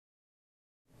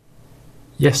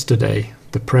Yesterday,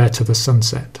 the prayer to the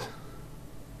sunset.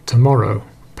 Tomorrow,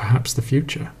 perhaps the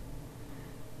future.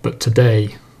 But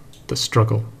today, the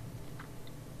struggle.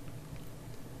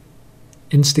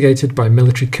 Instigated by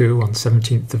military coup on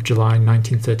 17th of July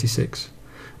 1936,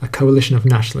 a coalition of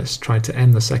nationalists tried to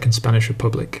end the Second Spanish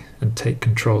Republic and take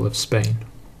control of Spain.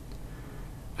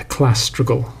 A class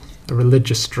struggle, a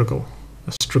religious struggle,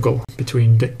 a struggle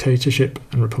between dictatorship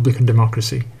and republican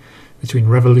democracy, between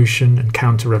revolution and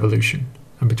counter-revolution,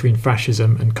 and between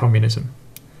fascism and communism.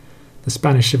 The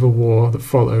Spanish Civil War that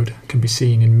followed can be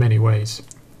seen in many ways.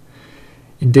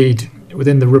 Indeed,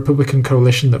 within the Republican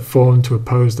coalition that formed to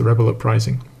oppose the rebel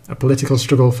uprising, a political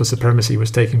struggle for supremacy was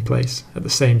taking place at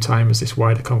the same time as this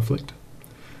wider conflict.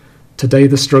 Today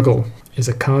the Struggle is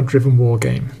a card-driven war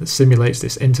game that simulates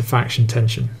this inter-faction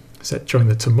tension set during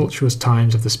the tumultuous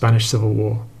times of the Spanish Civil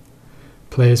War.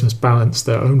 Players must balance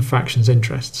their own faction's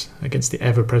interests against the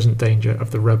ever-present danger of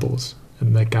the rebels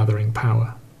and their gathering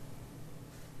power.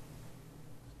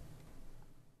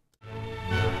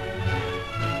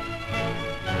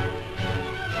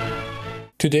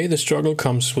 Today the struggle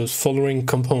comes with following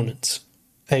components: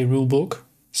 a rulebook,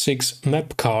 6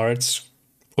 map cards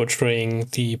portraying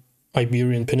the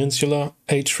Iberian Peninsula,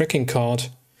 a tracking card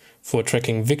for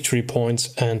tracking victory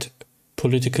points and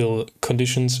political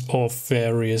conditions of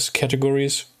various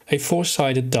categories, a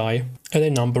 4-sided die, and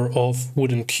a number of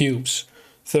wooden cubes.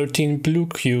 13 blue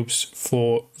cubes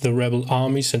for the rebel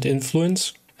armies and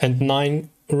influence, and 9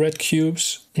 red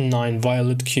cubes, 9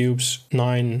 violet cubes,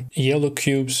 9 yellow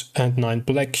cubes, and 9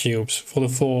 black cubes for the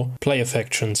 4 player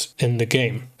factions in the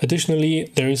game.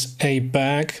 Additionally, there is a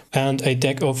bag and a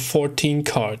deck of 14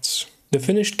 cards. The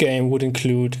finished game would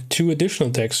include 2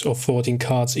 additional decks of 14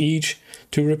 cards each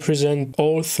to represent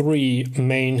all 3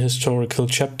 main historical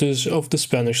chapters of the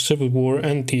Spanish Civil War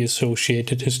and the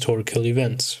associated historical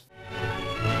events.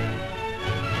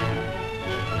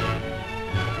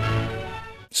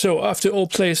 So after all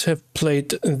players have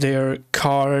played their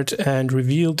card and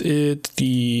revealed it,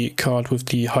 the card with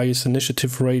the highest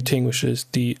initiative rating, which is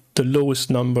the lowest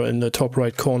number in the top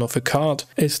right corner of the card,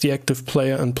 is the active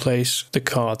player and plays the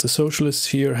card. The socialists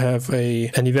here have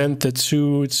an event that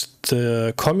suits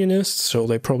the communists, so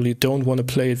they probably don't want to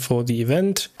play it for the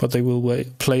event, but they will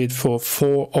play it for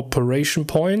 4 operation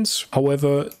points.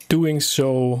 However, doing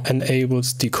so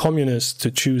enables the communists to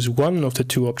choose one of the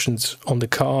 2 options on the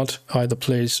card, either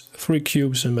place 3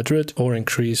 cubes in Madrid or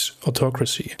increase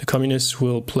autocracy. The communists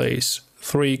will place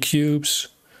 3 cubes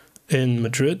in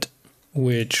Madrid,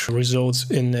 which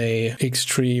results in an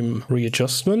extreme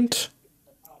readjustment.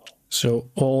 So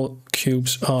all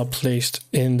cubes are placed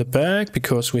in the bag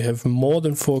because we have more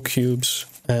than 4 cubes,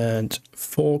 and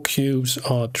 4 cubes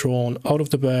are drawn out of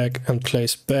the bag and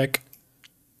placed back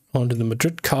onto the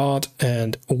Madrid card,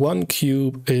 and 1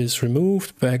 cube is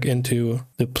removed back into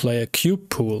the player cube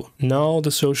pool. Now the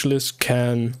socialists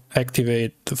can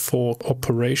activate the 4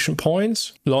 operation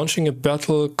points. Launching a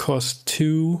battle costs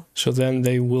 2, so then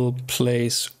they will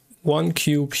place 1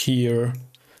 cube here,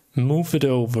 move it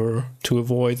over to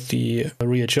avoid the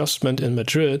readjustment in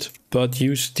Madrid, but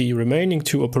use the remaining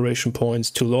 2 operation points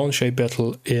to launch a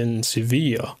battle in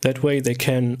Sevilla. That way they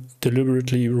can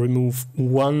deliberately remove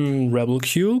 1 rebel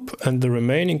cube, and the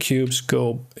remaining cubes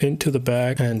go into the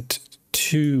bag, and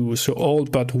 2, so all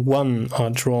but 1 are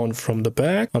drawn from the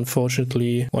bag.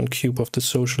 Unfortunately, 1 cube of the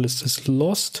socialists is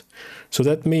lost. So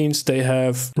that means they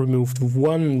have removed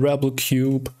 1 rebel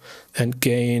cube and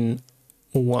gain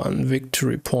 1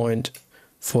 victory point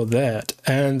for that.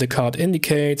 And the card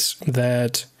indicates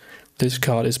that this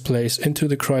card is placed into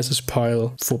the crisis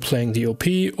pile for playing the OP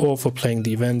or for playing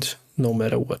the event, no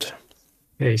matter what.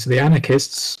 Okay, so the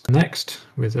anarchists are next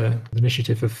with an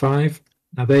initiative of 5.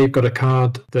 Now they've got a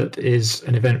card that is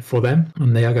an event for them,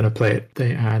 and they are going to play it.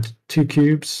 They add 2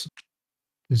 cubes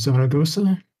to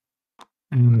Zaragoza,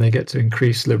 and they get to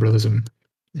increase liberalism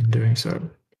in doing so.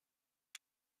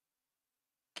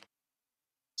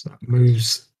 So that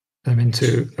moves them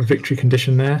into a victory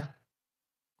condition there,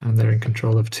 and they're in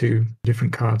control of 2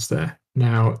 different cards there.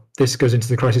 Now this goes into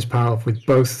the crisis pile with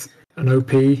both an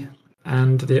OP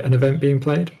and an event being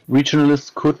played.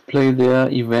 Regionalists could play their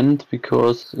event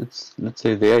because it's, let's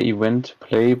say, their event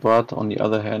play, but on the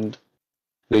other hand,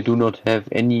 they do not have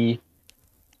any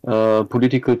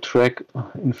political track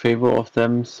in favor of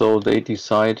them, so they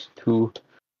decide to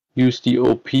use the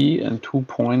OP, and 2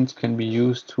 points can be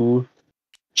used to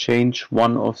change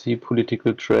one of the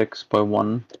political tracks by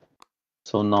 1.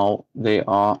 So now they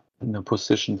are in a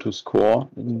position to score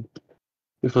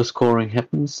if a scoring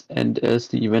happens, and as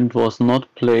the event was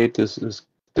not played, this is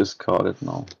discarded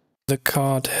now. The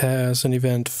card has an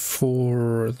event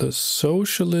for the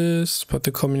socialists, but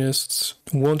the communists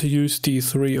want to use the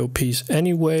 3 OPs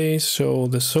anyway, so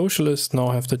the socialists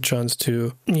now have the chance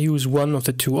to use one of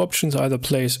the 2 options, either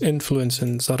place influence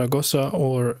in Zaragoza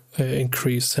or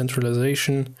increase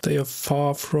centralization. They are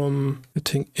far from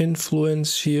getting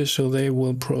influence here, so they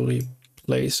will probably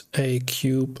place a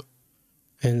cube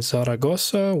in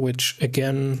Zaragoza, which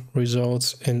again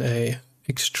results in a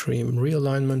extreme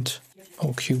realignment.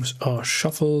 All cubes are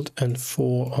shuffled and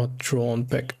 4 are drawn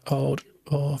back out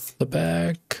of the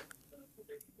bag,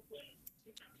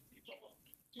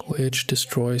 which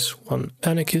destroys 1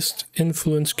 anarchist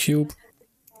influence cube.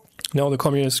 Now the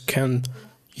communists can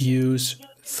use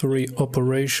 3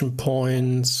 operation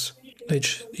points. They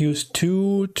use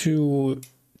 2 to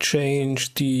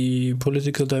change the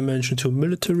political dimension to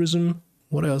militarism.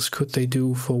 What else could they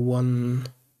do for 1?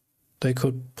 They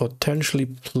could potentially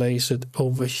place it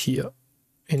over here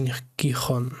in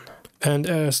Gijon. And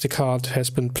as the card has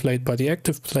been played by the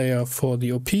active player for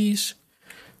the OPs,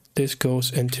 this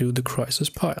goes into the crisis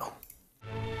pile.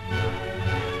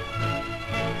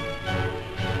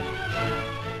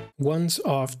 Once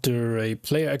after a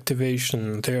player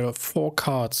activation, there are 4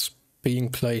 cards being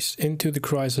placed into the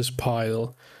crisis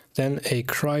pile. Then a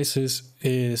crisis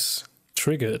is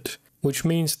triggered, which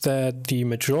means that the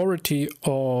majority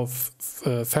of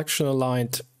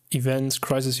faction-aligned events,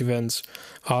 crisis events,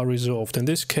 are resolved. In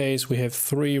this case, we have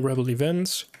 3 rebel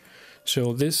events,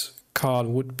 so this card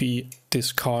would be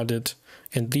discarded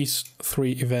and these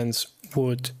 3 events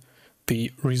would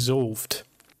be resolved.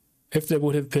 If there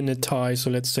would have been a tie, so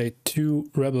let's say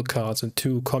 2 rebel cards and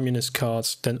 2 communist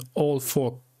cards, then all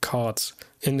 4 cards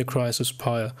in the crisis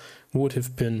pile would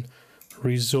have been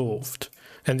resolved.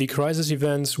 And the crisis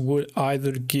events would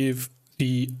either give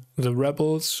the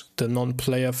rebels, the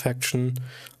non-player faction,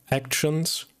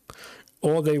 actions,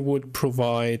 or they would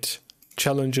provide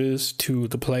challenges to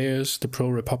the players, the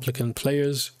pro-republican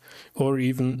players, or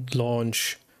even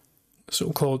launch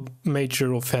so-called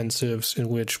major offensives in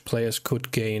which players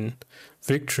could gain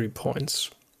victory points.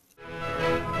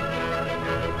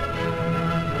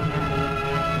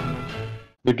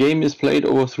 The game is played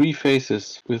over 3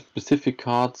 phases with specific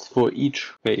cards for each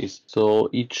phase. So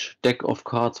each deck of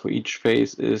cards for each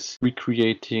phase is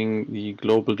recreating the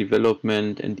global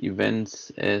development and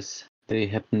events as they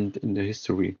happened in the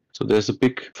history. So there's a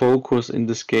big focus in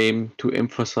this game to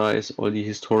emphasize all the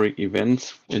historic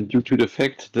events. And due to the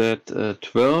fact that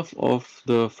 12 of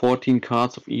the 14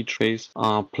 cards of each phase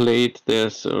are played,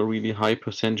 there's a really high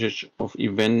percentage of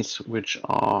events which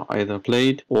are either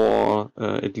played or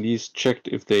at least checked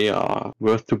if they are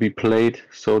worth to be played.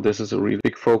 So this is a really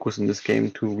big focus in this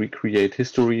game to recreate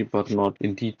history, but not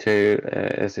in detail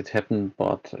as it happened,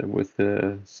 but with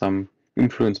some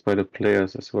influenced by the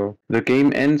players as well. The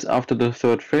game ends after the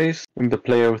 3rd phase and the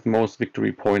player with most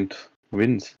victory point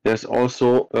wins. There's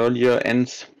also earlier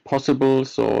ends possible,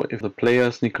 so if the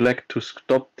players neglect to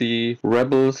stop the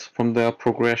rebels from their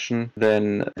progression,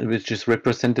 then which is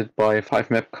represented by 5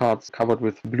 map cards covered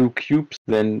with blue cubes,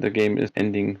 then the game is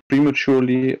ending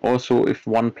prematurely. Also, if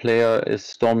one player is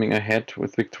storming ahead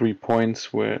with victory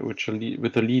points, with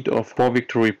a lead of 4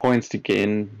 victory points, the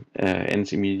game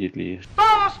ends immediately.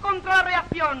 Todos contra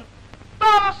reacción,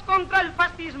 todos contra el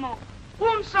fascismo,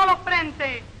 un solo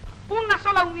frente, una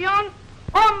sola unión,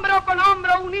 hombro con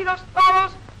hombro, unidos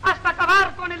todos hasta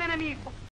acabar con el enemigo.